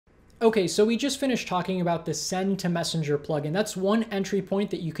Okay, so we just finished talking about the Send to Messenger plugin. That's one entry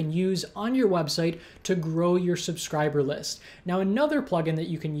point that you can use on your website to grow your subscriber list. Now, another plugin that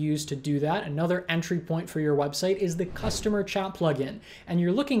you can use to do that, another entry point for your website, is the Customer Chat plugin. And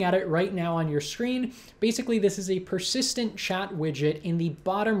you're looking at it right now on your screen. Basically, this is a persistent chat widget in the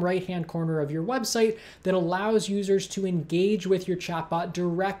bottom right-hand corner of your website that allows users to engage with your chatbot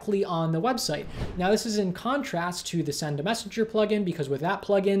directly on the website. Now, this is in contrast to the Send to Messenger plugin, because with that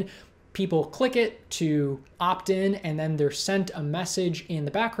plugin, people click it to opt in and then they're sent a message in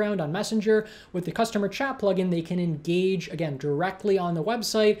the background on Messenger. With the Customer Chat plugin, they can engage, again, directly on the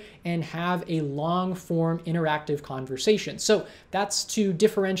website and have a long form interactive conversation. So that's to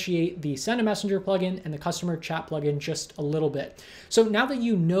differentiate the Send to Messenger plugin and the Customer Chat plugin just a little bit. So now that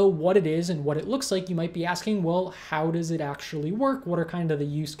you know what it is and what it looks like, you might be asking, well, how does it actually work? What are kind of the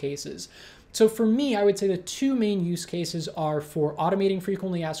use cases? So for me, I would say the two main use cases are for automating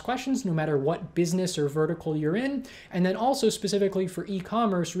frequently asked questions, no matter what business or vertical you're in, and then also specifically for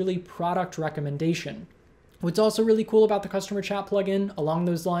e-commerce, really product recommendation. What's also really cool about the Customer Chat plugin along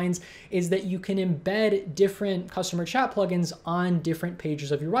those lines is that you can embed different Customer Chat plugins on different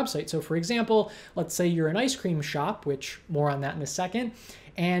pages of your website. So for example, let's say you're an ice cream shop, which more on that in a second,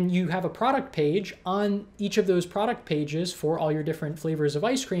 and you have a product page. On each of those product pages for all your different flavors of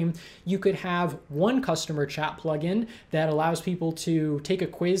ice cream, you could have one Customer Chat plugin that allows people to take a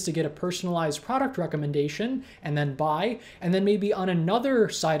quiz to get a personalized product recommendation and then buy. And then maybe on another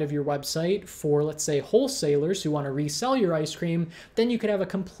side of your website for, let's say, wholesalers who want to resell your ice cream, then you could have a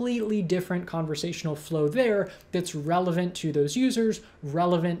completely different conversational flow there that's relevant to those users,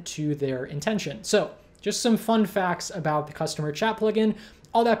 relevant to their intention. So just some fun facts about the Customer Chat plugin.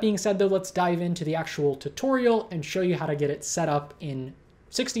 All that being said, though, let's dive into the actual tutorial and show you how to get it set up in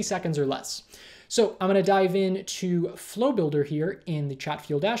 60 seconds or less. So I'm going to dive into Flow Builder here in the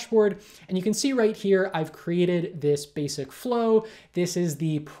Chatfuel dashboard. And you can see right here, I've created this basic flow. This is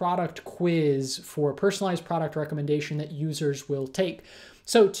the product quiz for personalized product recommendation that users will take.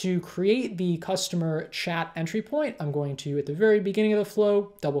 So to create the Customer Chat entry point, I'm going to, at the very beginning of the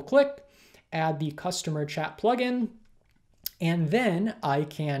flow, double click, add the Customer Chat plugin, and then I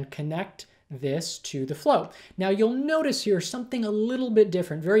can connect this to the flow. Now you'll notice here something a little bit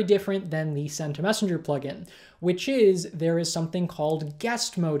different, very different than the Send to Messenger plugin, which is there is something called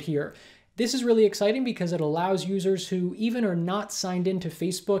guest mode here. This is really exciting because it allows users who even are not signed into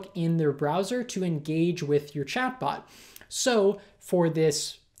Facebook in their browser to engage with your chatbot. So for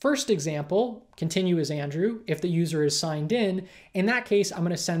this first example, continue as Andrew, if the user is signed in that case, I'm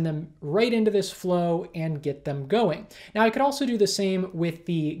going to send them right into this flow and get them going. Now, I could also do the same with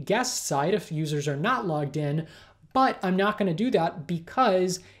the guest side if users are not logged in, but I'm not going to do that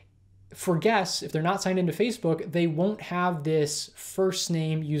because for guests, if they're not signed into Facebook, they won't have this first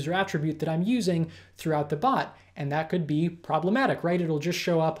name user attribute that I'm using throughout the bot. And that could be problematic, right? It'll just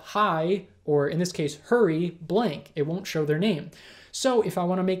show up hi, or in this case, hurry, blank. It won't show their name. So if I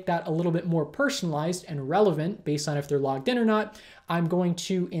want to make that a little bit more personalized and relevant based on if they're logged in or not, I'm going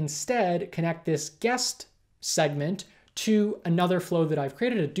to instead connect this guest segment to another flow that I've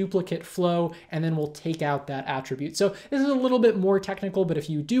created, a duplicate flow, and then we'll take out that attribute. So this is a little bit more technical, but if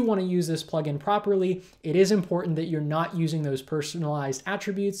you do want to use this plugin properly, it is important that you're not using those personalized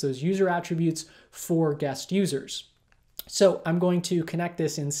attributes, those user attributes for guest users. So I'm going to connect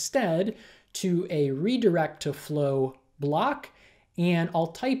this instead to a redirect to flow block, and I'll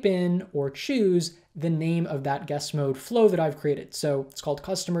type in or choose the name of that guest mode flow that I've created. So it's called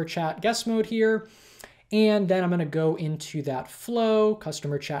Customer Chat Guest Mode here. And then I'm going to go into that flow,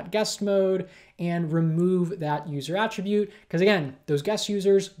 Customer Chat Guest Mode, and remove that user attribute. Because again, those guest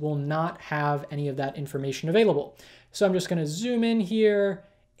users will not have any of that information available. So I'm just going to zoom in here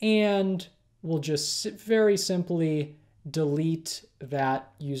and we'll just very simply delete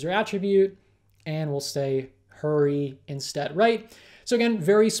that user attribute and we'll say hurry instead, right? So again,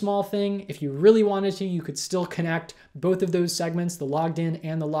 very small thing. If you really wanted to, you could still connect both of those segments, the logged in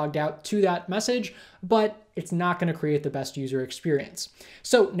and the logged out, to that message, but it's not going to create the best user experience.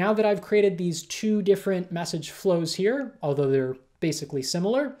 So now that I've created these two different message flows here, although they're basically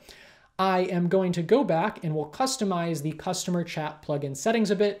similar, I am going to go back and we'll customize the Customer Chat plugin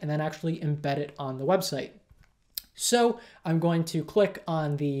settings a bit and then actually embed it on the website. So I'm going to click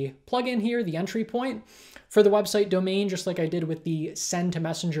on the plugin here, the entry point. For the website domain, just like I did with the Send to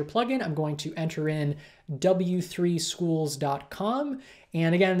Messenger plugin, I'm going to enter in w3schools.com.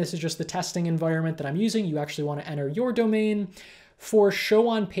 And again, this is just the testing environment that I'm using. You actually want to enter your domain. For show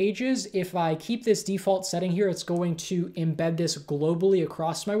on pages, if I keep this default setting here, it's going to embed this globally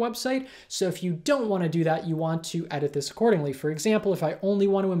across my website. So if you don't want to do that, you want to edit this accordingly. For example, if I only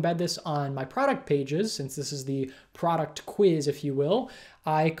want to embed this on my product pages, since this is the product quiz, if you will,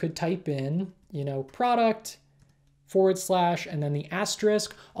 I could type in, product / and then the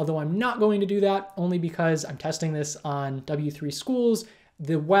asterisk, although I'm not going to do that only because I'm testing this on W3 schools.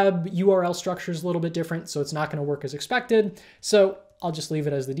 The web URL structure is a little bit different, so it's not going to work as expected. So I'll just leave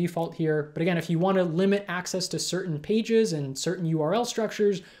it as the default here. But again, if you want to limit access to certain pages and certain URL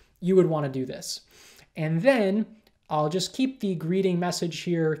structures, you would want to do this. And then I'll just keep the greeting message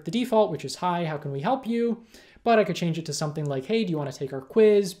here, the default, which is, hi, how can we help you? But I could change it to something like, hey, do you want to take our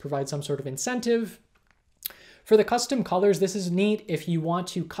quiz? Provide some sort of incentive. For the custom colors, this is neat if you want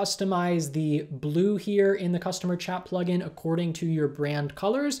to customize the blue here in the customer chat plugin according to your brand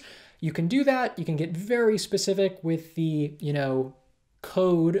colors. You can do that. You can get very specific with the,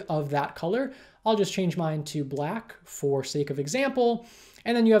 code of that color. I'll just change mine to black for sake of example.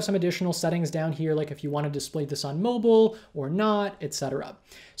 And then you have some additional settings down here, like if you want to display this on mobile or not, etc.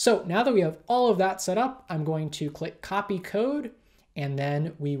 So now that we have all of that set up, I'm going to click copy code. And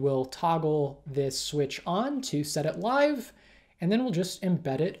then we will toggle this switch on to set it live, and then we'll just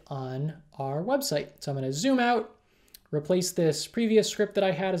embed it on our website. So I'm going to zoom out, replace this previous script that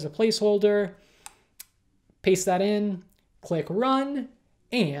I had as a placeholder, paste that in, click run,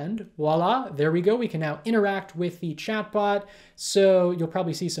 and voila, there we go. We can now interact with the chatbot. So you'll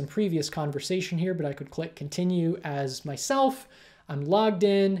probably see some previous conversation here, but I could click continue as myself. I'm logged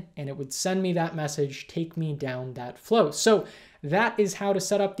in, and it would send me that message, take me down that flow. So that is how to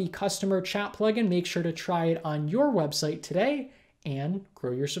set up the customer chat plugin. Make sure to try it on your website today and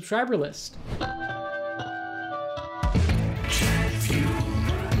grow your subscriber list.